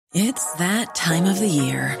It's that time of the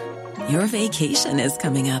year. Your vacation is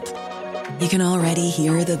coming up. You can already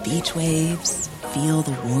hear the beach waves, feel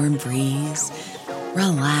the warm breeze,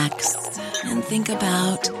 relax, and think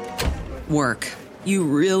about work. You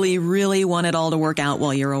really, really want it all to work out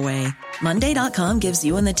while you're away. Monday.com gives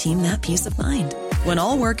you and the team that peace of mind. When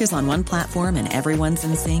all work is on one platform and everyone's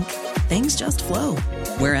in sync, things just flow.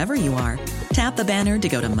 Wherever you are, tap the banner to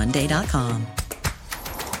go to Monday.com.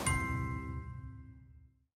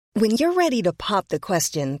 When you're ready to pop the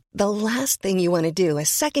question, the last thing you want to do is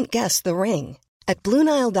second-guess the ring. At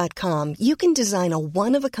BlueNile.com, you can design a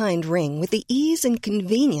one-of-a-kind ring with the ease and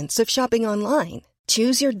convenience of shopping online.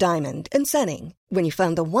 Choose your diamond and setting. When you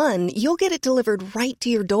find the one, you'll get it delivered right to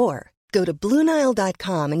your door. Go to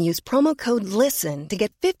BlueNile.com and use promo code LISTEN to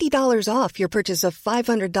get $50 off your purchase of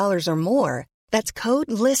 $500 or more. That's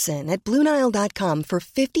code LISTEN at BlueNile.com for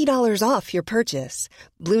 $50 off your purchase.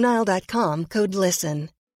 BlueNile.com, code LISTEN.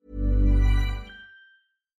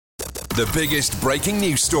 The biggest breaking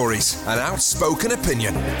news stories and outspoken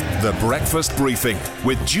opinion. The Breakfast Briefing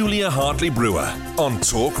with Julia Hartley-Brewer on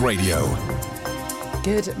Talk Radio.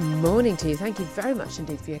 Good morning to you. Thank you very much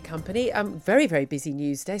indeed for your company. Very, very busy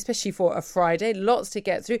news day, especially for a Friday. Lots to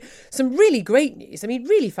get through. Some really great news. I mean,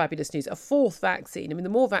 really fabulous news. A fourth vaccine. I mean, the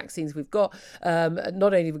more vaccines we've got, not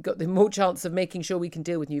only we've got the more chance of making sure we can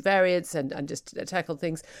deal with new variants and just tackle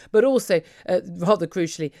things, but also, rather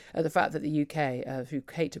crucially, the fact that the UK, through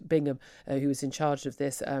Kate Bingham, who was in charge of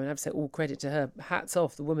this, and I have to say all credit to her, hats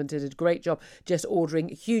off, the woman did a great job just ordering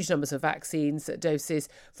huge numbers of vaccines, doses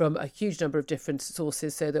from a huge number of different sources,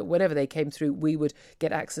 so that whenever they came through, we would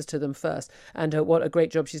get access to them first. And what a great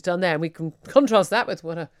job she's done there. And we can contrast that with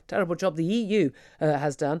what a terrible job the EU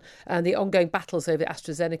has done, and the ongoing battles over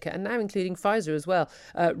AstraZeneca, and now including Pfizer as well.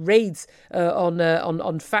 Raids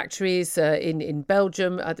on factories in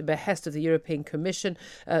Belgium at the behest of the European Commission.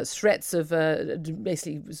 Threats of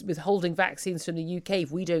basically withholding vaccines from the UK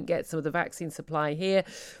if we don't get some of the vaccine supply here.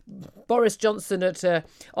 Boris Johnson at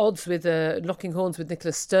odds with locking horns with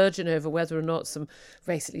Nicola Sturgeon over whether or not some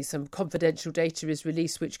confidential data is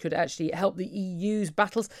released which could actually help the EU's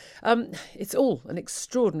battles. It's all an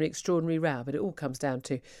extraordinary row, but it all comes down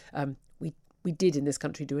to we did in this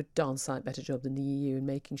country do a darn sight better job than the EU in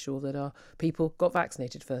making sure that our people got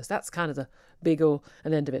vaccinated first. That's kind of the big all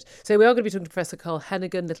and end of it. So we are going to be talking to Professor Carl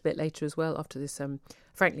Heneghan a little bit later as well after this,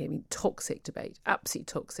 frankly, I mean, toxic debate, absolutely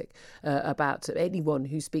toxic, about anyone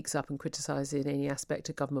who speaks up and criticises any aspect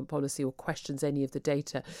of government policy or questions any of the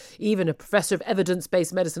data. Even a professor of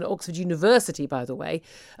evidence-based medicine at Oxford University, by the way,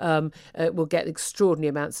 will get extraordinary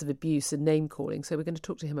amounts of abuse and name-calling. So we're going to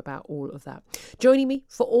talk to him about all of that. Joining me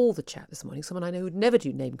for all the chat this morning, someone I know would never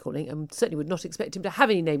do name-calling and certainly would not expect him to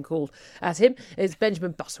have any name called at him, is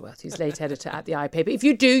Benjamin Butterworth, who's late editor at the iPaper. If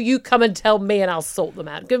you do, you come and tell me and I'll sort them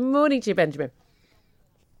out. Good morning to you, Benjamin.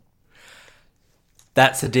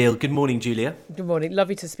 That's a deal. Good morning, Julia. Good morning.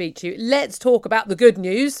 Lovely to speak to you. Let's talk about the good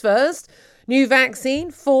news first. New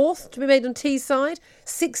vaccine, fourth to be made on Teesside.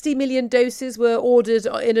 60 million doses were ordered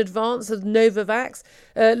in advance of Novavax.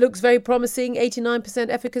 Looks very promising. 89%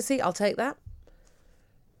 efficacy. I'll take that.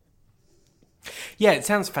 Yeah, it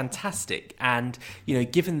sounds fantastic. And, you know,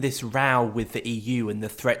 given this row with the EU and the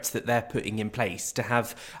threats that they're putting in place, to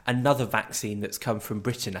have another vaccine that's come from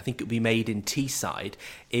Britain, I think it'll be made in Teesside,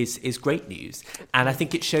 is great news. And I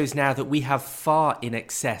think it shows now that we have far in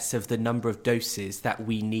excess of the number of doses that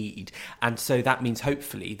we need. And so that means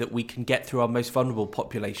hopefully that we can get through our most vulnerable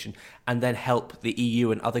population and then help the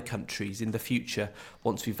EU and other countries in the future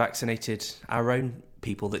once we've vaccinated our own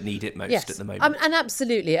people that need it most at the moment. And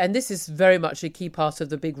absolutely, and this is very much a key part of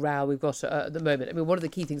the big row we've got at the moment. I mean, one of the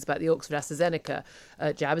key things about the Oxford AstraZeneca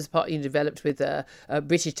jab is part developed with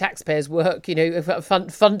British taxpayers' work,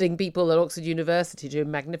 funding people at Oxford University doing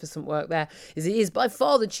magnificent work there. It is by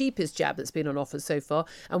far the cheapest jab that's been on offer so far,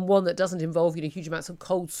 and one that doesn't involve huge amounts of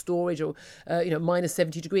cold storage or minus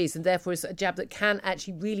 70 degrees, and therefore it's a jab that can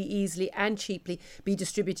actually really easily and cheaply be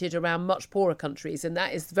distributed around much poorer countries, and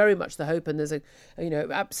that is very much the hope. And there's a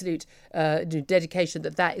absolute dedication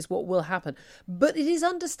that is what will happen. But it is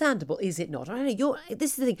understandable, is it not? I don't know.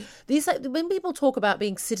 This is the thing. When people talk about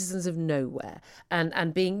being citizens of nowhere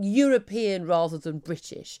and being European rather than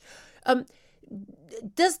British,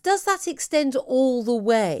 does that extend all the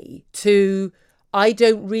way to I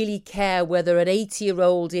don't really care whether an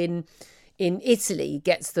 80-year-old in Italy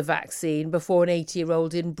gets the vaccine before an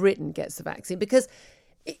 80-year-old in Britain gets the vaccine? Because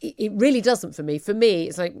It really doesn't for me. For me,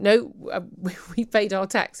 it's like, no, we paid our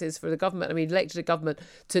taxes for the government. I mean, elected a government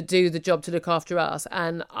to do the job, to look after us.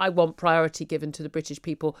 And I want priority given to the British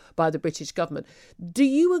people by the British government. Do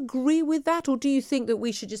you agree with that? Or do you think that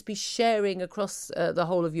we should just be sharing across the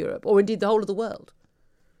whole of Europe, or indeed the whole of the world?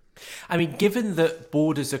 I mean, given that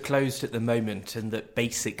borders are closed at the moment and that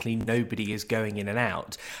basically nobody is going in and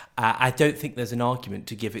out, I don't think there's an argument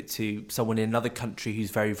to give it to someone in another country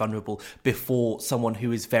who's very vulnerable before someone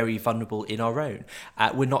who is very vulnerable in our own.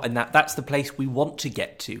 We're not in that. That's the place we want to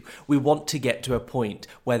get to. We want to get to a point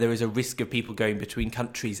where there is a risk of people going between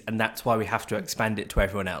countries, and that's why we have to expand it to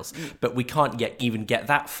everyone else. But we can't even get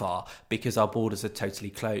that far because our borders are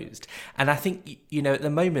totally closed. And I think, at the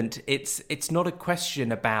moment, it's not a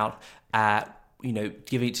question about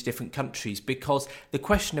giving it to different countries, because the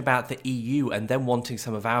question about the EU and them wanting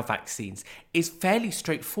some of our vaccines is fairly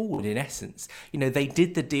straightforward in essence. They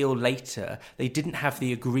did the deal later. They didn't have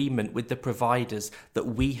the agreement with the providers that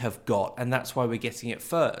we have got, and that's why we're getting it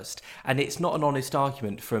first. And it's not an honest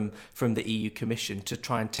argument from the EU Commission to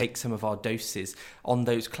try and take some of our doses on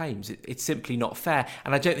those claims. It's simply not fair.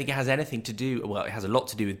 And I don't think it has anything to do, well, it has a lot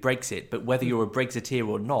to do with Brexit, but whether you're a Brexiteer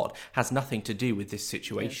or not has nothing to do with this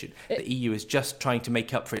situation. Yeah. The EU is just trying to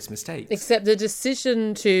make up for its mistakes. Except the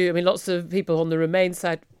decision lots of people on the Remain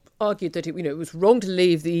side argued that it was wrong to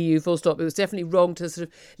leave the EU full stop. It was definitely wrong to sort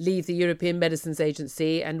of leave the European Medicines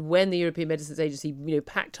Agency. And when the European Medicines Agency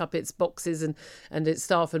packed up its boxes and its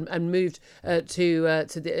staff and moved to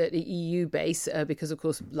the EU base, because of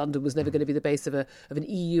course London was never going to be the base of an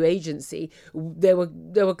EU agency, there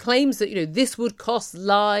were claims that this would cost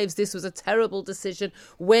lives. This was a terrible decision.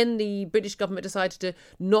 When the British government decided to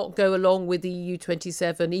not go along with the EU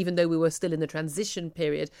 27, even though we were still in the transition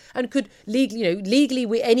period, and could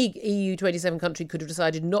legally any EU 27 country could have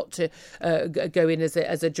decided not to go in as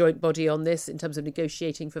a joint body on this in terms of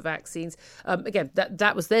negotiating for vaccines. Again,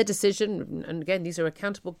 that was their decision, and again, these are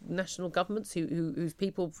accountable national governments whose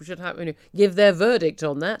people should have give their verdict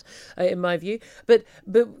on that, in my view. But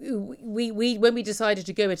we when we decided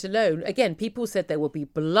to go it alone, again, people said there will be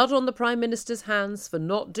blood on the Prime Minister's hands for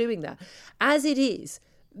not doing that. As it is,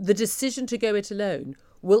 the decision to go it alone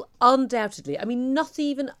will undoubtedly, nothing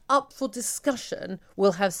even up for discussion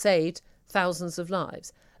will have saved thousands of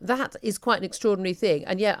lives. That is quite an extraordinary thing.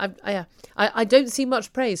 And I don't see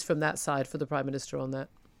much praise from that side for the Prime Minister on that.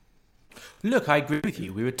 Look, I agree with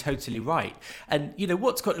you. We were totally right. And,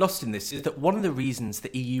 what's got lost in this is that one of the reasons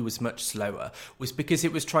the EU was much slower was because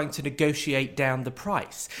it was trying to negotiate down the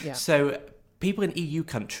price. Yeah. So people in EU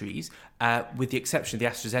countries, with the exception of the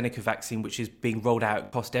AstraZeneca vaccine, which is being rolled out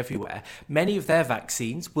at cost everywhere, many of their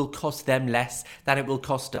vaccines will cost them less than it will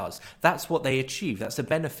cost us. That's what they achieve. That's a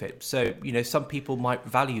benefit. So, some people might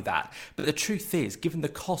value that. But the truth is, given the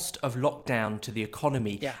cost of lockdown to the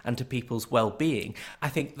economy and to people's well-being, I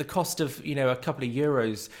think the cost of, a couple of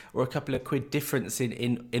euros or a couple of quid difference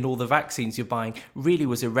in all the vaccines you're buying really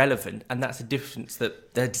was irrelevant. And that's a difference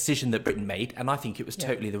that the decision that Britain made. And I think it was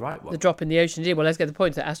totally the right one. The drop in the ocean did. Well, let's get the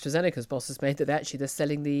point that AstraZeneca's boss has made, that they're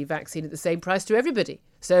selling the vaccine at the same price to everybody.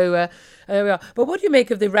 So there we are. But what do you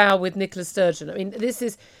make of the row with Nicola Sturgeon? This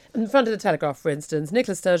is in front of the Telegraph, for instance.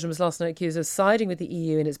 Nicola Sturgeon was last night accused of siding with the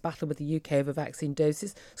EU in its battle with the UK over vaccine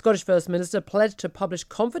doses. Scottish First Minister pledged to publish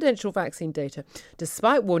confidential vaccine data,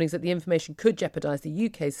 despite warnings that the information could jeopardise the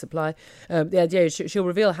UK's supply. The idea is she'll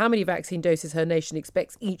reveal how many vaccine doses her nation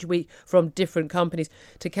expects each week from different companies,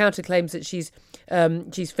 to counter claims that she's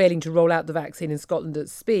failing to roll out the vaccine in Scotland at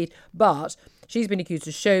speed. But she's been accused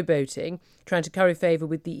of showboating, trying to curry favour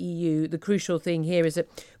with the EU. The crucial thing here is that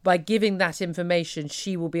by giving that information,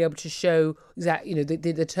 she will be able to show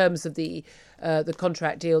the terms of the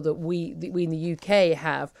contract deal that we in the UK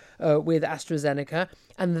have with AstraZeneca,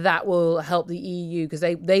 and that will help the EU, because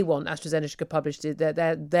they want AstraZeneca to publish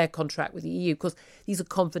their contract with the EU. Of course, these are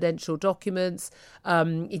confidential documents.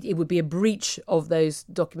 It would be a breach of those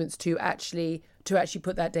documents to actually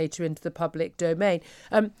put that data into the public domain.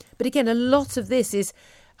 But again, a lot of this is,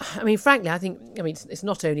 frankly, I think it's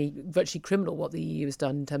not only virtually criminal what the EU has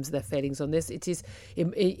done in terms of their failings on this. It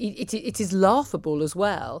is laughable as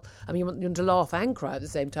well. You want to laugh and cry at the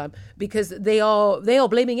same time, because they are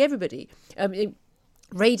blaming everybody.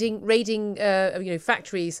 Raiding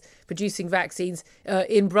factories producing vaccines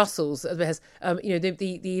in Brussels. There's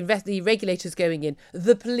the regulators going in,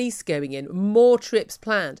 the police going in, more trips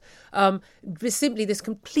planned. Simply this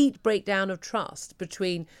complete breakdown of trust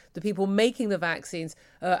between the people making the vaccines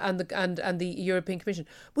and the European Commission,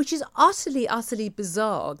 which is utterly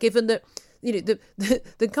bizarre, given that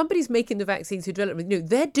the companies making the vaccines who develop,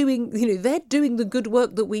 they're doing the good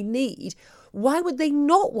work that we need. why would they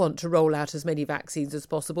not want to roll out as many vaccines as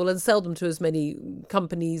possible and sell them to as many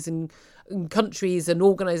companies and countries and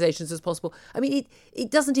organisations as possible? I mean,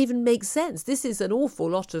 it doesn't even make sense. This is an awful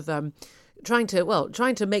lot of trying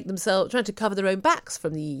to cover their own backs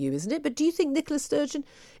from the EU, isn't it? But do you think Nicola Sturgeon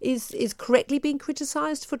is correctly being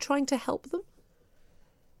criticised for trying to help them?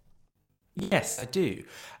 Yes, I do.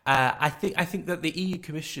 I think that the EU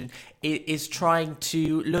Commission is trying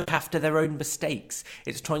to look after their own mistakes.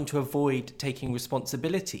 It's trying to avoid taking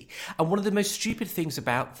responsibility. And one of the most stupid things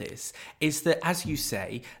about this is that, as you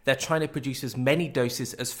say, they're trying to produce as many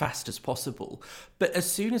doses as fast as possible. But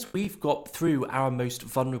as soon as we've got through our most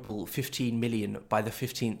vulnerable 15 million by the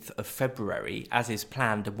 15th of February, as is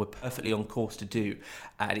planned, and we're perfectly on course to do,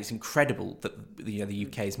 and it's incredible that the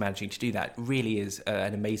UK is managing to do that. It really is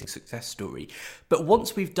an amazing success story. But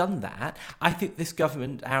once we've done that, I think this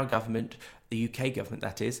government, our government, the UK government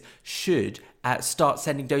that is, should start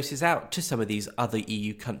sending doses out to some of these other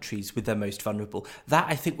EU countries with their most vulnerable. That,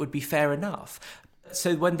 I think, would be fair enough.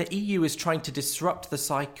 So when the EU is trying to disrupt the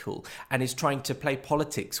cycle and is trying to play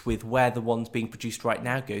politics with where the ones being produced right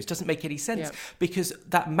now goes, doesn't make any sense, because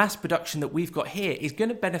that mass production that we've got here is going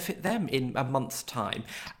to benefit them in a month's time.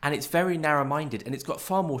 And it's very narrow-minded, and it's got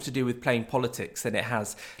far more to do with playing politics than it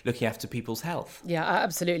has looking after people's health. Yeah,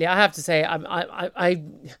 absolutely. I have to say,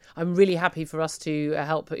 I'm really happy for us to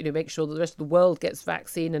help, make sure that the rest of the world gets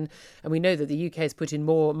vaccine, and we know that the UK has put in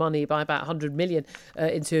more money by about 100 million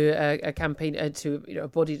into a campaign to a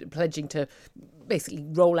body pledging to basically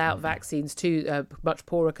roll out vaccines to much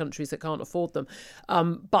poorer countries that can't afford them.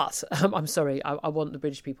 But I'm sorry, I want the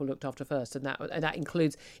British people looked after first, and that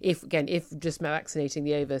includes if just vaccinating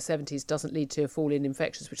the over 70s doesn't lead to a fall in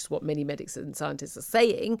infections, which is what many medics and scientists are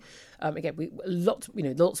saying.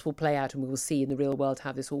 Lots will play out, and we will see in the real world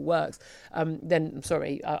how this all works. Then I'm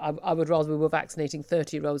sorry, I would rather we were vaccinating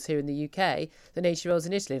 30-year-olds here in the UK than 80-year-olds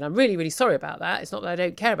in Italy, and I'm really, really sorry about that. It's not that I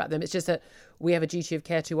don't care about them; it's just that we have a duty of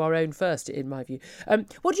care to our own first, in my view.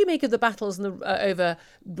 What do you make of the battles over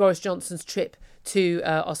Boris Johnson's trip to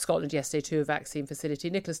Scotland yesterday to a vaccine facility?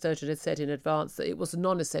 Nicola Sturgeon had said in advance that it was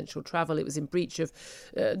non-essential travel. It was in breach of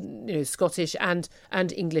Scottish and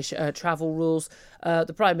English travel rules.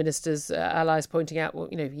 The Prime Minister's allies pointing out,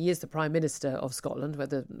 he is the Prime Minister of Scotland,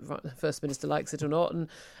 whether the First Minister likes it or not,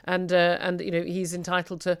 and he's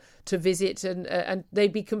entitled to visit, and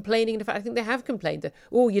they'd be complaining. In fact, I think they have complained that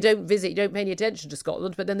you don't visit, you don't pay any attention to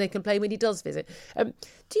Scotland, but then they complain when he does visit.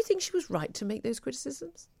 Do you think she was right to make those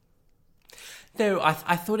criticisms? No,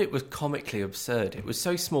 I thought it was comically absurd. It was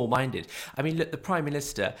so small-minded. I mean, look, the Prime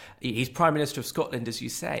Minister, he's Prime Minister of Scotland, as you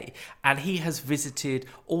say, and he has visited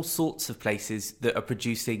all sorts of places that are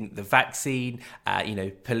producing the vaccine,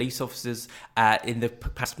 police officers in the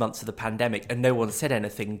past months of the pandemic, and no one said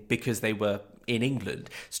anything because they were in England.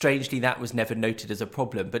 Strangely, that was never noted as a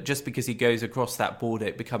problem, but just because he goes across that border,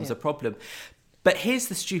 it becomes a problem. But here's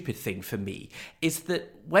the stupid thing for me, is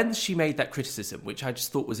that when she made that criticism, which I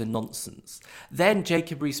just thought was a nonsense, then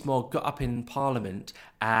Jacob Rees-Mogg got up in Parliament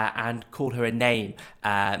and called her a name,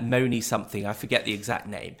 Moni something, I forget the exact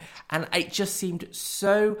name. And it just seemed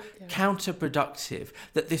so counterproductive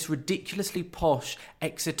that this ridiculously posh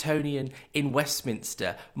Exetonian in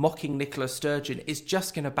Westminster mocking Nicola Sturgeon is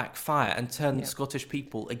just going to backfire and turn the Scottish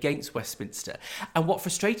people against Westminster. And what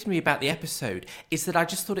frustrated me about the episode is that I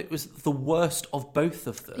just thought it was the worst of both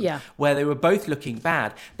of them, where they were both looking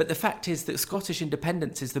bad. But the fact is that Scottish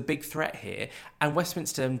independence is the big threat here, and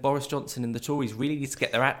Westminster and Boris Johnson and the Tories really need to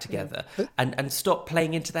get their act together and stop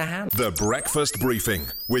playing into their hands. The Breakfast Briefing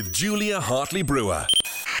with Julia Hartley-Brewer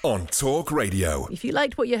on Talk Radio. If you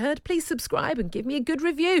liked what you heard, please subscribe and give me a good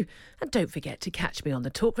review. And don't forget to catch me on the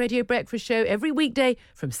Talk Radio Breakfast Show every weekday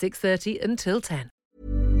from 6:30 until 10.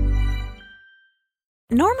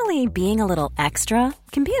 Normally, being a little extra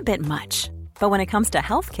can be a bit much. But when it comes to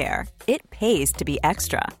healthcare, it pays to be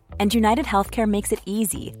extra. And United Healthcare makes it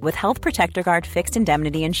easy with Health Protector Guard fixed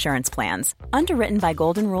indemnity insurance plans. Underwritten by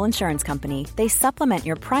Golden Rule Insurance Company, they supplement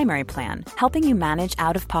your primary plan, helping you manage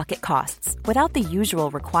out-of-pocket costs without the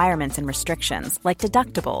usual requirements and restrictions like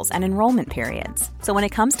deductibles and enrollment periods. So when it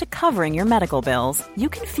comes to covering your medical bills, you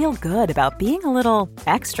can feel good about being a little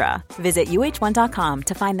extra. Visit UH1.com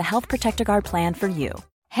to find the Health Protector Guard plan for you.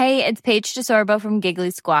 Hey, it's Paige DeSorbo from Giggly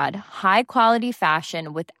Squad. High quality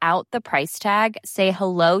fashion without the price tag. Say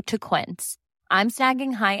hello to Quince. I'm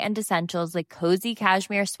snagging high-end essentials like cozy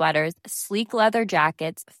cashmere sweaters, sleek leather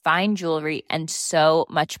jackets, fine jewelry, and so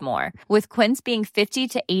much more. With Quince being 50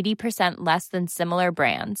 to 80% less than similar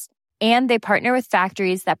brands. And they partner with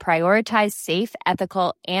factories that prioritize safe,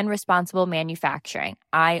 ethical, and responsible manufacturing.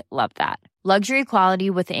 I love that. Luxury quality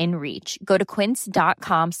within reach. Go to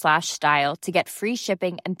quince.com/style to get free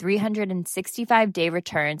shipping and 365-day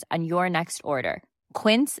returns on your next order.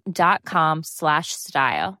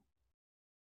 Quince.com/style.